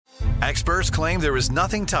Experts claim there is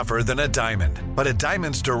nothing tougher than a diamond. But at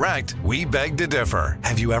Diamonds Direct, we beg to differ.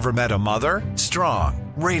 Have you ever met a mother?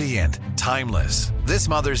 Strong, radiant, timeless. This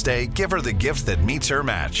Mother's Day, give her the gift that meets her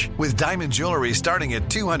match. With diamond jewelry starting at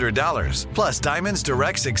 $200. Plus Diamonds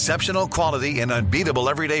Direct's exceptional quality and unbeatable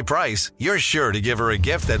everyday price, you're sure to give her a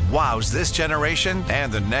gift that wows this generation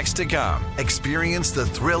and the next to come. Experience the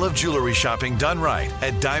thrill of jewelry shopping done right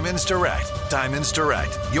at Diamonds Direct. Diamonds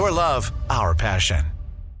Direct. Your love, our passion.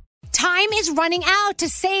 Time is running out to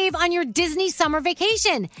save on your Disney summer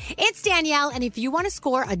vacation. It's Danielle, and if you want to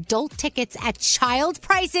score adult tickets at child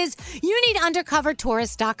prices, you need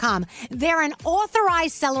UndercoverTourist.com. They're an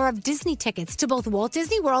authorized seller of Disney tickets to both Walt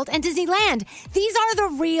Disney World and Disneyland. These are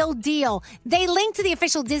the real deal. They link to the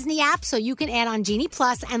official Disney app so you can add on Genie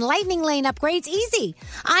Plus and Lightning Lane upgrades easy.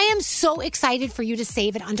 I am so excited for you to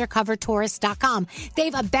save at UndercoverTourist.com. They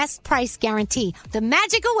have a best price guarantee. The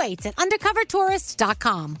magic awaits at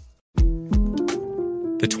UndercoverTourist.com.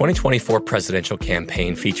 The 2024 presidential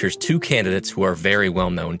campaign features two candidates who are very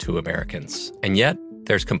well known to Americans. And yet,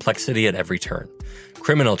 there's complexity at every turn.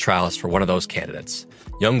 Criminal trials for one of those candidates.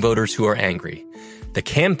 Young voters who are angry. The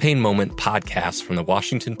Campaign Moment podcast from the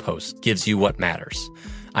Washington Post gives you what matters.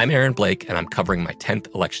 I'm Aaron Blake, and I'm covering my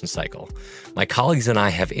 10th election cycle. My colleagues and I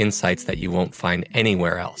have insights that you won't find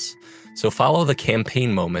anywhere else. So follow The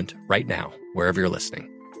Campaign Moment right now, wherever you're listening.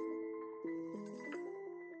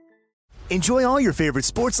 Enjoy all your favorite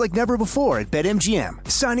sports like never before at BetMGM.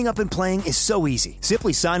 Signing up and playing is so easy.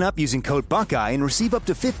 Simply sign up using code Buckeye and receive up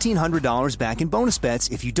to $1,500 back in bonus bets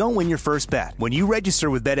if you don't win your first bet. When you register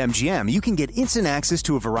with BetMGM, you can get instant access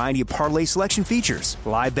to a variety of parlay selection features,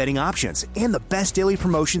 live betting options, and the best daily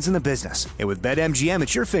promotions in the business. And with BetMGM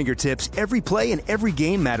at your fingertips, every play and every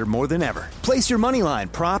game matter more than ever. Place your moneyline,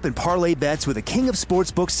 prop, and parlay bets with the king of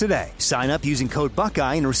sportsbooks today. Sign up using code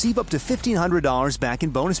Buckeye and receive up to $1,500 back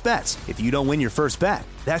in bonus bets if you don't win your first bet.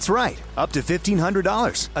 That's right, up to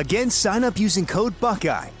 $1,500. Again, sign up using code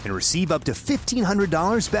Buckeye and receive up to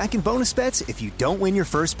 $1,500 back in bonus bets if you don't win your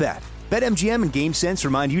first bet. BetMGM and GameSense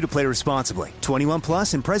remind you to play responsibly. 21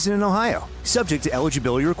 plus and present in Ohio. Subject to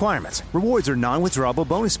eligibility requirements. Rewards are non-withdrawable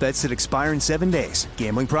bonus bets that expire in 7 days.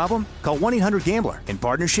 Gambling problem? Call 1-800-GAMBLER in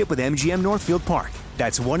partnership with MGM Northfield Park.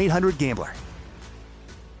 That's 1-800-GAMBLER.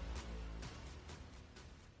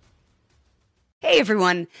 Hey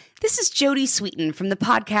everyone, this is Jodie Sweetin from the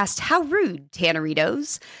podcast How Rude,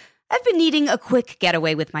 Tanneritos. I've been needing a quick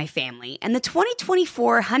getaway with my family, and the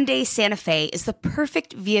 2024 Hyundai Santa Fe is the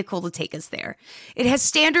perfect vehicle to take us there. It has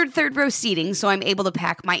standard third-row seating, so I'm able to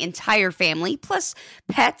pack my entire family, plus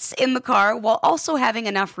pets, in the car, while also having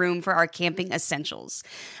enough room for our camping essentials.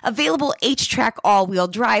 Available H-Track all-wheel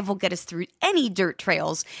drive will get us through any dirt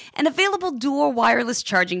trails, and available dual wireless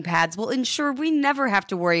charging pads will ensure we never have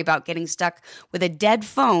to worry about getting stuck with a dead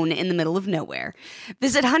phone in the middle of nowhere.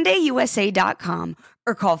 Visit HyundaiUSA.com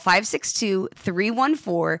or call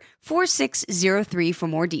 562-314-4603 for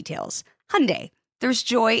more details. Hyundai, there's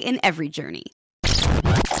joy in every journey. 2,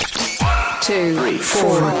 3,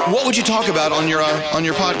 4. What would you talk about on your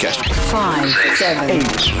podcast? 5, 7, 8.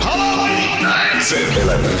 Hello, 9, 10,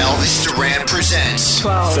 11. Elvis Duran presents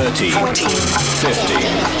 12, 13, 14, 15.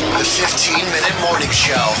 The 15-minute morning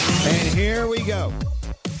show. And here we go.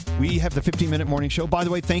 We have the 15-minute morning show. By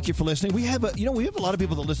the way, thank you for listening. We have a lot of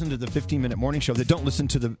people that listen to the 15-minute morning show that don't listen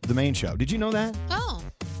to the main show. Did you know that? Oh,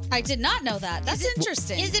 I did not know that. That's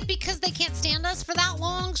interesting. Is it because they can't stand us for that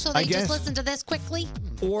long, so they just listen to this quickly?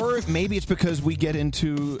 Or maybe it's because we get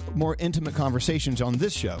into more intimate conversations on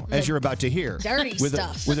this show, as you're about to hear. Dirty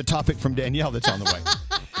stuff. With a topic from Danielle that's on the way.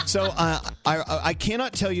 So I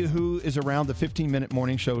cannot tell you who is around the 15-minute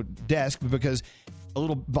morning show desk because a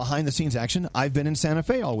little behind-the-scenes action. I've been in Santa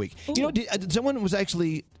Fe all week. Ooh. You know, someone was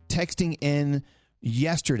actually texting in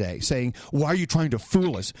yesterday saying, "Why are you trying to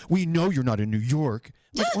fool us? We know you're not in New York."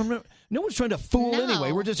 Like, no one's trying to fool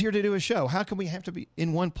anyway. We're just here to do a show. How can we have to be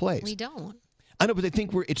in one place? We don't. I know, but they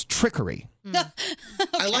think it's trickery. Okay.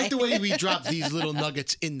 I like the way we drop these little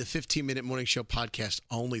nuggets in the 15-minute morning show podcast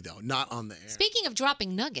only, though, not on the air. Speaking of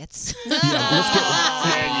dropping nuggets. We're about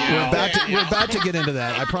to get into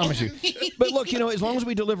that, I promise you. But look, as long as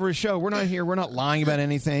we deliver a show, we're not lying about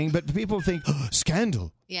anything. But people think,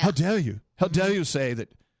 scandal. Yeah. How dare you? How dare you say that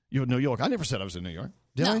you're in New York? I never said I was in New York.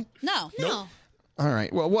 Did I? No. All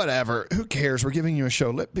right. Well, whatever. Who cares? We're giving you a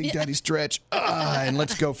show. Let Big Daddy stretch. And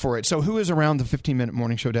let's go for it. So who is around the 15-minute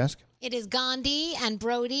morning show desk? It is Gandhi and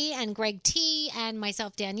Brody and Greg T and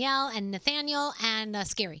myself, Danielle, and Nathaniel and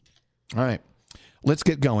Scary. All right. let's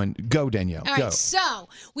get going. Go, Danielle. All Go. right, so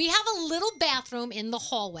we have a little bathroom in the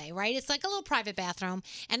hallway, right? It's like a little private bathroom,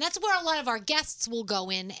 and that's where a lot of our guests will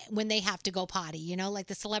go in when they have to go potty, like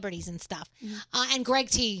the celebrities and stuff. And Greg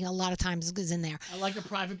T, a lot of times, is in there. I like a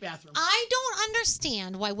private bathroom. I don't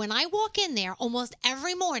understand why when I walk in there almost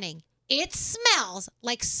every morning, it smells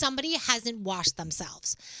like somebody hasn't washed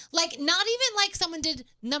themselves. Like, not even like someone did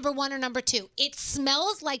number 1 or number 2. It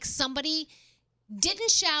smells like somebody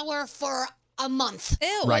didn't shower for a month.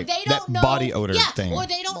 Ew. Right, Or they that don't know, body odor thing. Or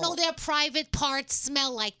they don't know their private parts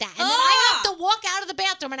smell like that. And then I have to walk out of the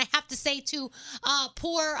bathroom and I have to say to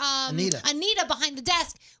poor Anita behind the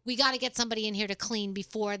desk, we got to get somebody in here to clean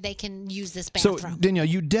before they can use this So, bathroom. Danielle,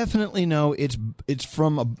 you definitely know it's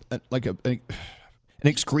from an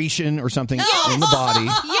excretion or something in the body.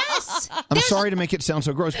 Yes. I'm sorry to make it sound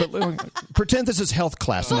so gross, but pretend this is health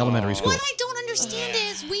class in elementary school. What I don't understand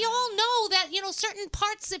is we all know that, certain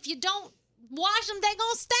parts, if you don't wash them, they're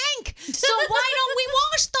going to stink. So why don't we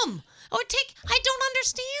wash them? I don't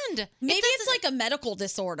understand. Maybe it's like a medical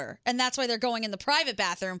disorder, and that's why they're going in the private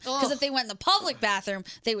bathroom. Because if they went in the public bathroom,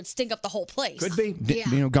 they would stink up the whole place. Could be.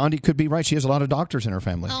 Gandhi could be right. She has a lot of doctors in her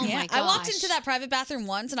family. Oh, yeah, my gosh. I walked into that private bathroom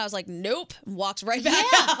once, and I was like, nope, and walked right back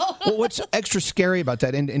out. Well, what's extra scary about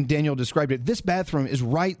that, and Daniel described it, this bathroom is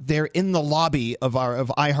right there in the lobby of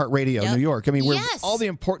iHeartRadio New York. I mean, where all the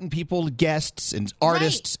important people, guests and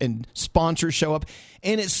artists and sponsors show up,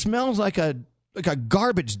 and it smells like a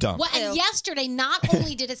garbage dump. Well, and yesterday, not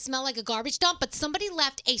only did it smell like a garbage dump, but somebody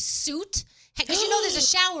left a suit. Because there's a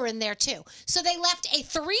shower in there, too. So they left a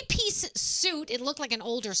 3-piece suit. It looked like an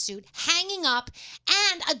older suit, hanging up,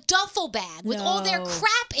 and a duffel bag with all their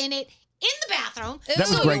crap in it in the bathroom. That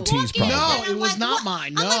was Greg T's problem. No, it was not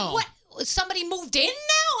mine. No. I'm like, what? Somebody moved in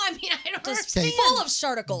now? I mean, I don't understand. Full of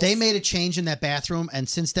starticles. They made a change in that bathroom, and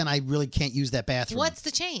since then, I really can't use that bathroom. What's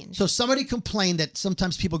the change? So somebody complained that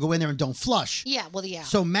sometimes people go in there and don't flush. Yeah, well, yeah.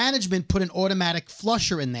 So management put an automatic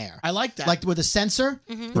flusher in there. I like that. Like with a sensor.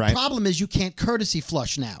 Mm-hmm. The problem is you can't courtesy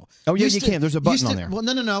flush now. Oh, yeah, you can. There's a button on there. Well,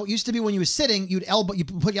 no. It used to be when you were sitting, you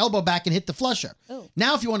put your elbow back and hit the flusher. Oh.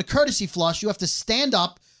 Now, if you want a courtesy flush, you have to stand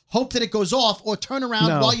up, hope that it goes off, or turn around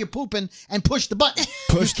while you're pooping and push the button.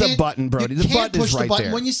 Push the button, Brody. The can't button push is right the button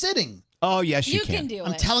there. when you're sitting. Oh, yes, you can do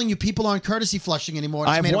I'm it. telling you, people aren't courtesy flushing anymore.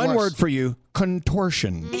 It's I have made it one worse. word for you: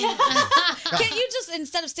 contortion. Can't you just,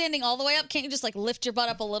 instead of standing all the way up, can't you just like lift your butt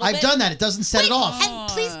up a little bit? I've done that. It doesn't set it off. And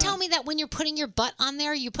please tell me that when you're putting your butt on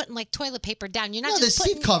there, you're putting like toilet paper down. You're not No, just there's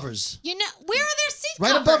putting seat covers. Where are there seat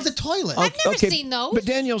Right covers? above the toilet. I've never seen those. But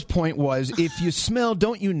Danielle's point was, if you smell,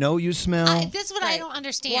 don't you know you smell? This is what I don't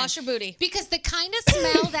understand. Wash your booty. Because the kind of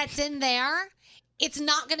smell that's in there, it's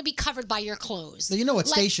not going to be covered by your clothes. So you know what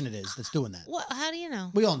station it is that's doing that. What? How do you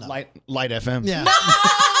know? We all know. Light FM. Yeah.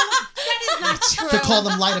 That is not true. They call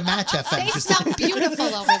them Light a Match FM. They smell beautiful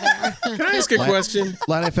over there. Can I ask a question?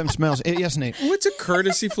 Light FM smells. Yes, Nate. What's a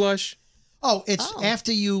courtesy flush? Oh, it's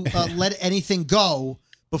after you let anything go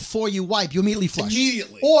before you wipe, you immediately flush.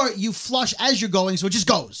 Immediately. Or you flush as you're going, so it just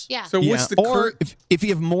goes. Yeah. So what's the or if you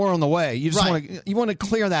have more on the way, you just Right. want to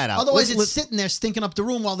clear that out. Otherwise, it's sitting there stinking up the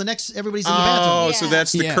room while everybody's in the bathroom. Oh, so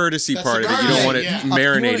that's the courtesy part of it. You don't want it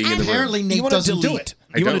marinating in the room. Apparently, Nate you want to doesn't do delete. it.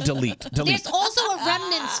 You want to delete. There's also a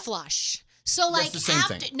remnants flush. So like the same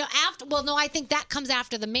after thing. I think that comes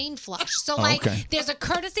after the main flush. So okay. there's a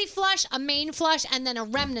courtesy flush, a main flush, and then a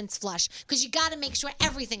remnants flush because you got to make sure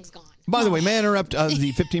everything's gone. By the way, may I interrupt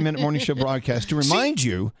the 15-minute morning show broadcast to remind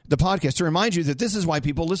you, the podcast, to remind you that this is why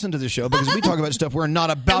people listen to the show, because we talk about stuff we're not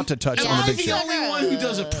about to touch on the big show. Am I the only one who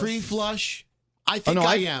does a pre-flush? I think no,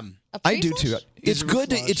 I am. I do too. It's good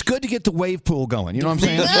to get the wave pool going. You know what I'm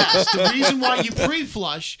saying? Yes, the reason why you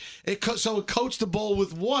pre-flush so it coats the bowl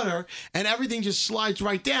with water and everything just slides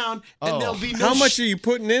right down, and there'll be no. How much are you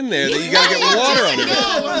putting in there that you got to get water under there?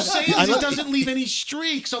 No, what I'm saying is it doesn't leave any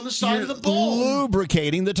streaks on the side of the bowl.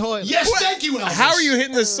 Lubricating the toilet. Yes, thank you, Elvis. How are you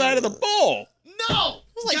hitting the side of the bowl? No.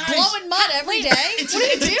 It's like Guys, blowing mud every day. It's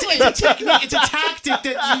a technique. It's a tactic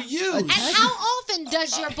that you use. And how often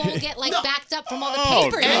does your bowl get backed up from all the Oh,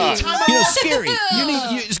 paper? God.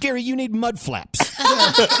 Scary. You need mud flaps.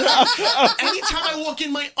 Anytime I walk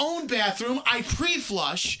in my own bathroom, I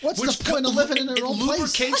pre-flush. What's the point of living in their own place? It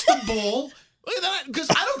lubricates the bowl. Look at that, because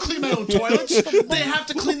I don't clean my own toilets. They have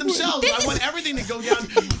to clean themselves. I want everything to go down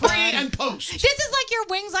pre and post. This is like your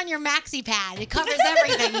wings on your maxi pad. It covers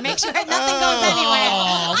everything. Make sure nothing goes anywhere.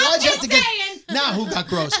 Why'd you have to get? Now who got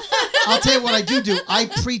gross? I'll tell you what I do. I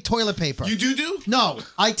pre-toilet paper. You do? No,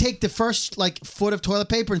 I take the first foot of toilet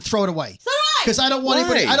paper and throw it away. So do I. Because I don't want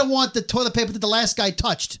Why? I don't want the toilet paper that the last guy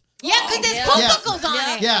touched. Yeah, because there's poopicles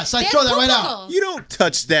on it. Yeah, so I There's throw that right out. poopicles. You don't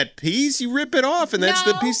touch that piece. You rip it off, and that's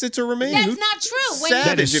the piece that's remaining. That's Who- not true. When That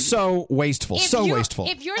Savage. is so wasteful. So wasteful.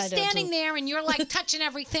 If you're standing there and you're like touching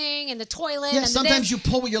everything in the toilet, Yeah, and sometimes this, you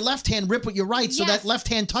pull with your left hand, rip with your right, so Yes. that left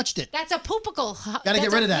hand touched it. that's a poopicle. Gotta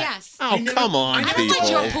get rid of that. Yes. Oh, come on, I don't like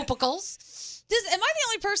your people. poopicles. Am I the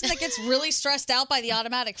only person that gets really stressed out by the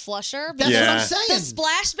automatic flusher? That's what I'm Yeah. saying. The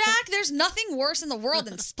splashback, there's nothing worse in the world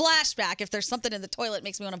than splashback. If there's something in the toilet, it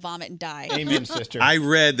makes me want to vomit and die. Amen, sister. I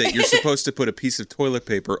read that you're supposed to put a piece of toilet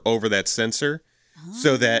paper over that sensor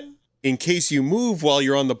so that in case you move while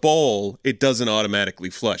you're on the bowl, it doesn't automatically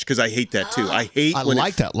flush. Because I hate that too. I hate I when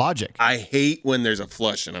like that logic. I hate when there's a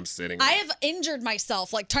flush and I'm sitting. I have injured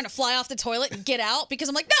myself, like trying to fly off the toilet and get out because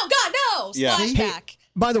I'm like, no, God, no, Yeah. splashback.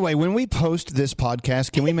 By the way, when we post this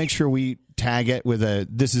podcast, can we make sure we tag it with a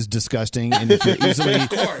 "This is disgusting" and if you're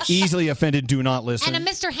easily offended, do not listen. And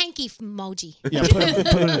a Mr. Hanky emoji. Yeah, put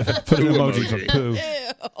an emoji for poo.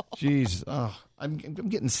 Jeez, I'm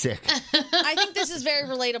getting sick. I think this is very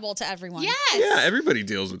relatable to everyone. Yes. Yeah, everybody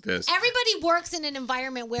deals with this. Everybody works in an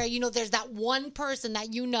environment where, there's that one person that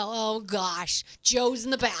oh gosh, Joe's in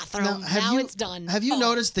the bathroom. Now it's done. Have you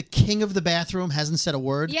noticed the king of the bathroom hasn't said a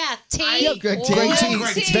word? Yeah, T. Greg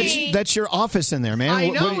T. That's your office in there, man. I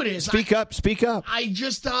know it is. Speak up. I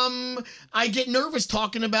just I get nervous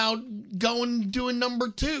talking about doing number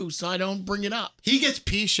 2, so I don't bring it up. He gets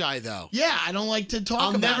pee shy though. Yeah, I don't like to talk I'll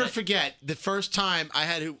about never it. forget the first time I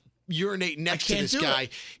had to urinate next to can't this do guy.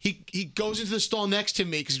 it. He goes into the stall next to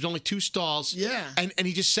me because there's only 2 stalls. Yeah. And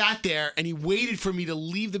he just sat there and he waited for me to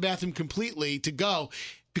leave the bathroom completely to go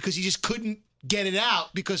because he just couldn't get it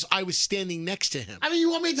out because I was standing next to him. I mean,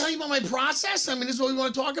 you want me to tell you about my process? I mean, this is what we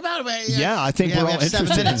want to talk about. Yeah, I think we're all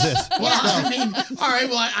interested in this. Well, I mean, all right.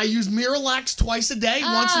 Well, I use Miralax twice a day,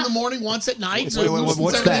 once in the morning, once at night. So Wait, it loosens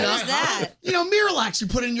what's everything that? up. What's that? Miralax. You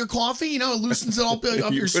put it in your coffee. It loosens it up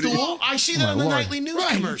your stool. I see that on the nightly news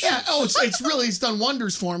commercials. Yeah. Oh, it's done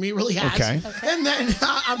wonders for me. It really has. Okay. And then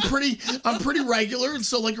I'm pretty regular. And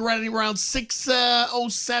so like right around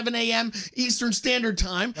 6:07 a.m. Eastern Standard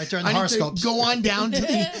Time. Right during the I need horoscopes. to go on down to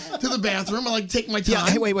the bathroom. I like to take my time. Yeah,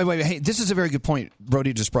 hey, wait. Hey, this is a very good point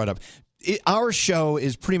Brody just brought up. Our show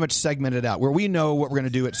is pretty much segmented out where we know what we're going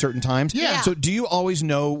to do at certain times. Yeah. So do you always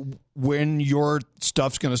know when your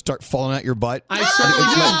stuff's going to start falling out your butt? I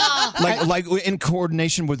certainly do. Like in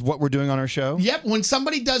coordination with what we're doing on our show? Yep. When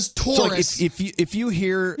somebody does Taurus. So like if you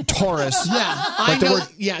hear Taurus, Yeah, like I the know. word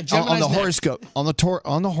Yeah, on Gemini's the next. horoscope on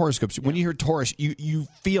the horoscopes, when you hear Taurus, you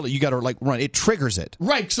feel it. You got to like run. It triggers it.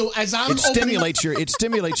 Right. So as I'm It stimulates your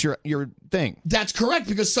thing. That's correct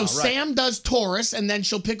because Sam does Taurus and then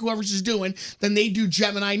she'll pick whoever she's doing. Then they do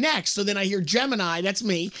Gemini next. So then I hear Gemini, that's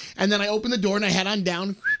me, and then I open the door and I head on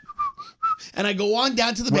down. And I go on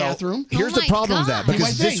down to the bathroom. Here's the problem with that Do my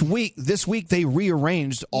because thing. this week they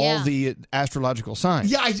rearranged all the astrological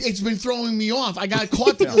signs. Yeah, it's been throwing me off. I got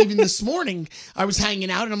caught leaving this morning. I was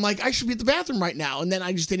hanging out and I'm like, I should be at the bathroom right now. And then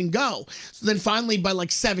I just didn't go. So then finally by like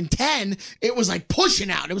 7:10, it was like pushing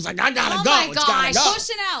out. It was like, I gotta go. My It's gotta gosh, go.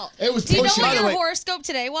 pushing out. It was Do you know pushing what out. your horoscope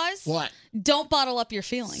today was? What? Don't bottle up your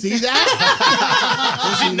feelings. See that?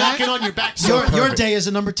 Was he knocking on your back? Your day is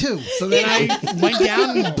a number 2. So then I went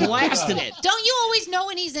down and blasted it. Don't you always know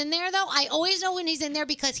when he's in there, though? I always know when he's in there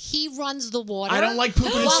because he runs the water. I don't like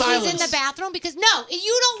pooping in while silence. he's in the bathroom because, no,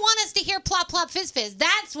 you don't want us to hear plop, plop, fizz, fizz.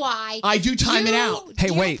 That's why. I do time it out.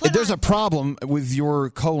 Hey, wait! There's a problem with your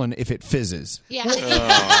colon if it fizzes. Yeah.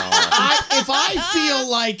 If I feel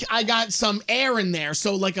like I got some air in there,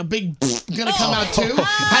 so like a big gonna come out too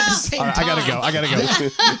at the same All right, time. I gotta go.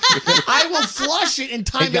 I will flush it and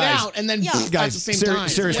time Hey, guys. it out, and then at the Guys, same time.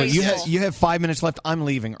 seriously, Yeah. you have 5 minutes left. I'm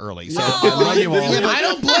leaving early, so I love you all. Yeah, but I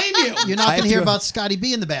don't blame you. You're not I going have to hear to- about Scotty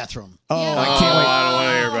B in the bathroom. Oh, I can't wait. I don't want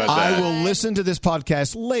to hear about that. I will listen to this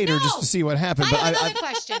podcast later just to see what happened. I But have another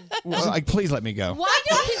question. please let me go. Why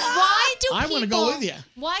do I people? wanna go with ya.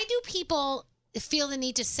 Why do people feel the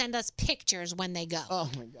need to send us pictures when they go? Oh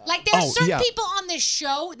my god! Like there's Oh, certain yeah. people on this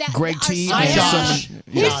show that Greg are T. so and Josh.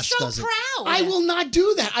 He's Josh so does it. proud. I will not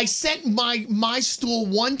do that. I sent my stool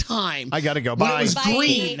one time. I gotta go. when Bye. it was Bye.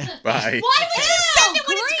 green. Bye. Why would you send it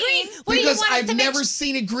when it's green? What do you Because want us I've to make never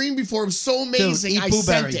seen it green before. It was so Dude, amazing. eat I Boo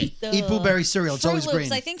sent Berry. it. Eat Boo Berry cereal. It's Fruit always Loops,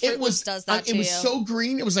 green. I think Fruit It Loops was does that it to was you. so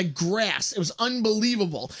green. It was like grass. It was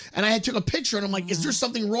unbelievable. And I took a picture and I'm like, is there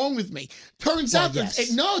something wrong with me? Turns out yes.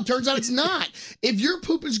 it turns out it's not. If your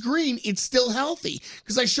poop is green, it's still healthy.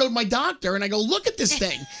 Because I showed my doctor and I go, look at this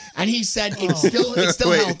thing, and he said it's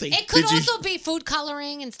still Wait. healthy. It could Did you- also be food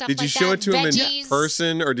coloring and stuff Did like you show that. it to him in Veggies.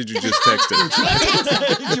 person, or did you just text it?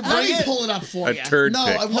 Let me pull it up for A you. turd No,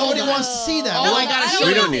 pic. nobody wants to see that. Oh, I gotta show We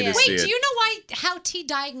you. don't need to Wait, see do it. you know why how T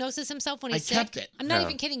diagnoses himself when he's sick? kept it. I'm not Yeah.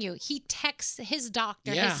 even kidding you. He texts his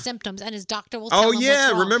doctor Yeah. his symptoms, and his doctor will tell Oh him yeah,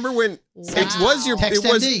 what's wrong. remember when it was your Text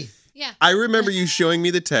it was MD. Yeah. I remember you showing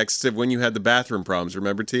me the texts of when you had the bathroom problems.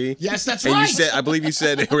 Remember, T? Yes, that's and right. you said, I believe you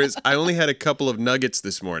said it was. I only had a couple of nuggets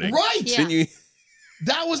this morning. Right. Didn't you?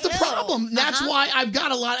 That was the problem. That's why I've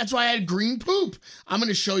got a lot. That's why I had green poop. I'm going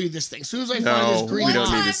to show you this thing. As soon as I find this No, green we don't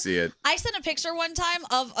poop. need to see it. I sent a picture one time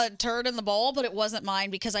of a turd in the bowl, but it wasn't mine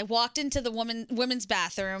because I walked into the women's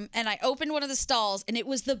bathroom and I opened one of the stalls and it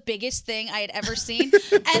was the biggest thing I had ever seen. And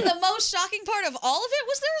the most shocking part of all of it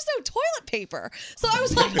was there was no toilet paper. So I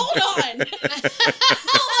was like, hold on.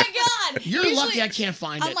 Oh my God. You're Usually, lucky I can't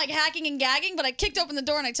find I'm it. like hacking and gagging, but I kicked open the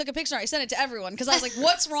door and I took a picture and I sent it to everyone because I was like,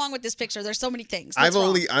 what's wrong with this picture? There's so many things. What's I've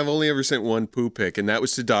only ever sent one poo pic, and that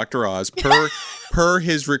was to Dr. Oz per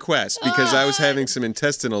his request because I was having some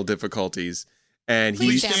intestinal difficulties, and he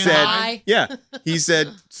Please stand said, by. "Yeah," he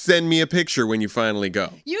said, "Send me a picture when you finally go."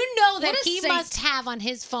 You know that What a he saint. must have on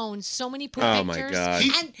his phone so many poop Oh, my pictures God.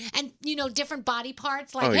 and different body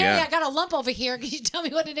parts. Like, Oh, hey, yeah. I got a lump over here. Can you tell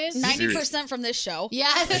me what it is? 90% from this show.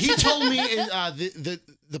 Yes. He told me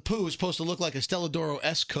the poo is supposed to look like a Stella D'Oro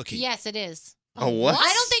S cookie. Yes, it is. Oh, what?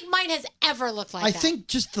 I don't think mine has ever looked like I that. think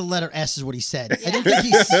just the letter S is what he said. I don't think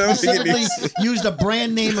he I don't think it specifically used a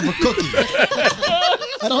brand name of a cookie.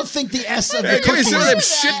 I don't think the S of the Hey, give me cookie. some of them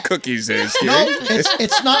shit cookies, there, No, Skeery.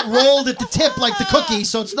 it's not rolled at the tip like the cookie,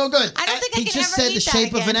 so it's no good. I don't think I He can just ever said the eat that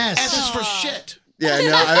shape of an again. S. S is for shit. Yeah,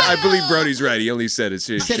 no, I believe Brody's right. He only said it's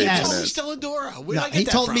his Said shape S. on Oh, that. Stella D'Oro. Where No, did I get he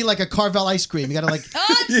that told from? me like a Carvel ice cream. You gotta like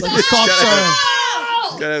Oh, like a soft serve.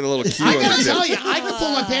 Got a little cue I on gotta the tell tip. you, I could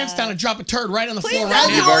pull my pants down and drop a turd right on the floor Please right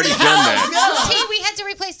don't. now. You've already done that. T, we had to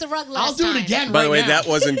replace the rug last I'll do it time. again By right the way, now. that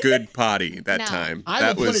wasn't good potty that No. time. I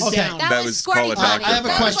That will put was it down. That was call a squirty potty. doctor. I have a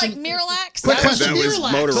That was question. like Miralax. Quick That question. was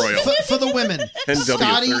motor oil. For the women,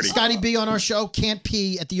 NW30. Scotty B on our show can't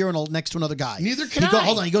pee at the urinal next to another guy. Neither can He I.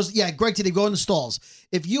 Hold on. He goes, yeah, Greg, did he go in the stalls?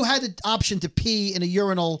 If you had the option to pee in a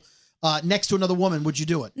urinal next to another woman, would you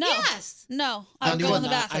do it? No. Yes. No. I would Andy, go what in the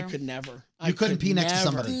Not- bathroom. I could never. You couldn't pee next to never.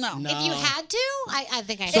 somebody. No. If you had to, I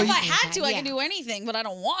think I If I had to, I could do anything, but I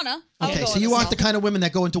don't wanna. I would Okay, go so in you the aren't the stall. kind of women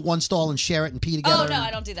that go into one stall and share it and pee together. Oh no, I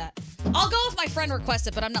don't do that. I'll go if my friend requests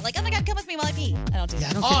it, but I'm not like, oh my god, come with me while I pee. I don't do Yeah,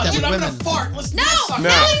 I that. don't think Oh, that's dude, I'm women. gonna fart. Let's No, do this. no,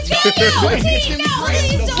 No. continue. Wait, it's gonna be No, great.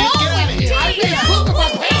 please Get don't. out of here. I made poop in my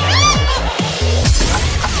pants.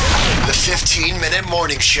 The 15-minute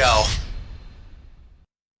morning show.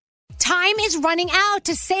 Time is running out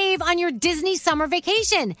to save on your Disney summer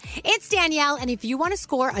vacation. It's Danielle, and if you want to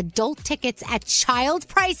score adult tickets at child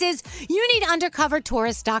prices, you need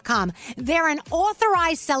UndercoverTourist.com. They're an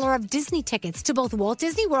authorized seller of Disney tickets to both Walt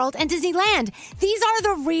Disney World and Disneyland. These are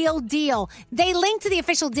the real deal. They link to the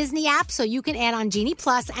official Disney app so you can add on Genie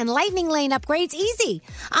Plus and Lightning Lane upgrades easy.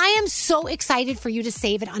 I am so excited for you to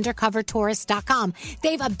save at UndercoverTourist.com.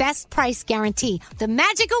 They have a best price guarantee. The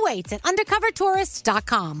magic awaits at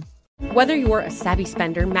UndercoverTourist.com. Whether you're a savvy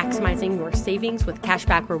spender maximizing your savings with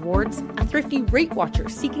cashback rewards, a thrifty rate watcher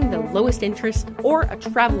seeking the lowest interest, or a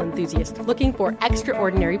travel enthusiast looking for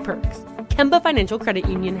extraordinary perks, Kemba Financial Credit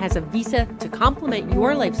Union has a visa to complement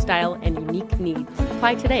your lifestyle and unique needs.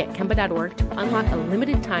 Apply today at Kemba.org to unlock a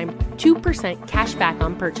limited time 2% cash back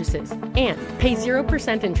on purchases and pay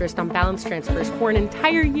 0% interest on balance transfers for an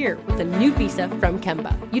entire year with a new visa from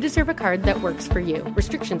Kemba. You deserve a card that works for you.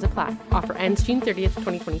 Restrictions apply. Offer ends June 30th,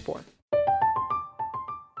 2024.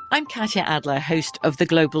 I'm Katya Adler, host of The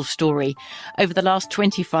Global Story. Over the last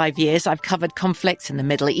 25 years, I've covered conflicts in the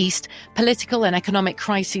Middle East, political and economic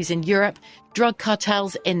crises in Europe, drug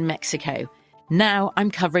cartels in Mexico. Now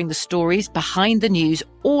I'm covering the stories behind the news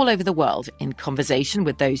all over the world in conversation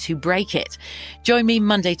with those who break it. Join me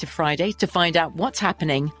Monday to Friday to find out what's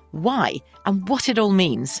happening, why, and what it all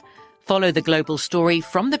means. Follow The Global Story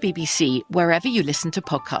from the BBC wherever you listen to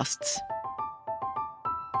podcasts.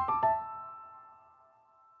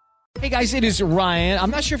 Hey guys, it is Ryan. I'm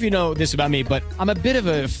not sure if you know this about me, but I'm a bit of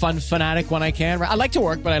a fun fanatic when I can. I like to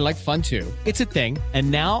work, but I like fun too. It's a thing. And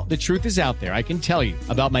now the truth is out there. I can tell you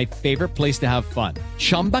about my favorite place to have fun.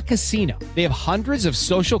 Chumba Casino. They have hundreds of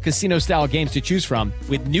social casino style games to choose from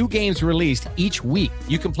with new games released each week.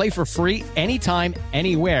 You can play for free anytime,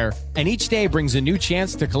 anywhere. And each day brings a new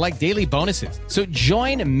chance to collect daily bonuses. So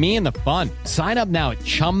join me in the fun. Sign up now at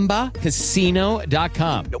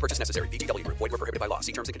ChumbaCasino.com. No purchase necessary. VGW. Void where prohibited by law.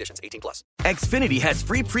 See terms and conditions. 18+. Xfinity has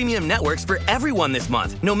free premium networks for everyone this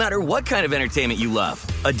month, no matter what kind of entertainment you love.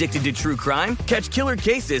 Addicted to true crime? Catch killer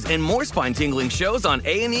cases and more spine-tingling shows on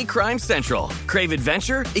A&E Crime Central. Crave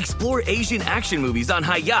adventure? Explore Asian action movies on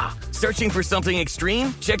Hi-YAH. Searching for something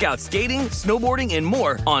extreme? Check out skating, snowboarding, and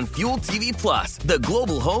more on Fuel TV Plus, the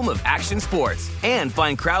global home of action sports. And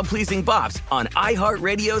find crowd-pleasing bops on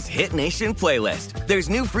iHeartRadio's Hit Nation playlist. There's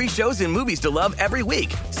new free shows and movies to love every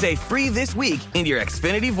week. Say free this week in your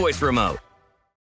Xfinity voice remote.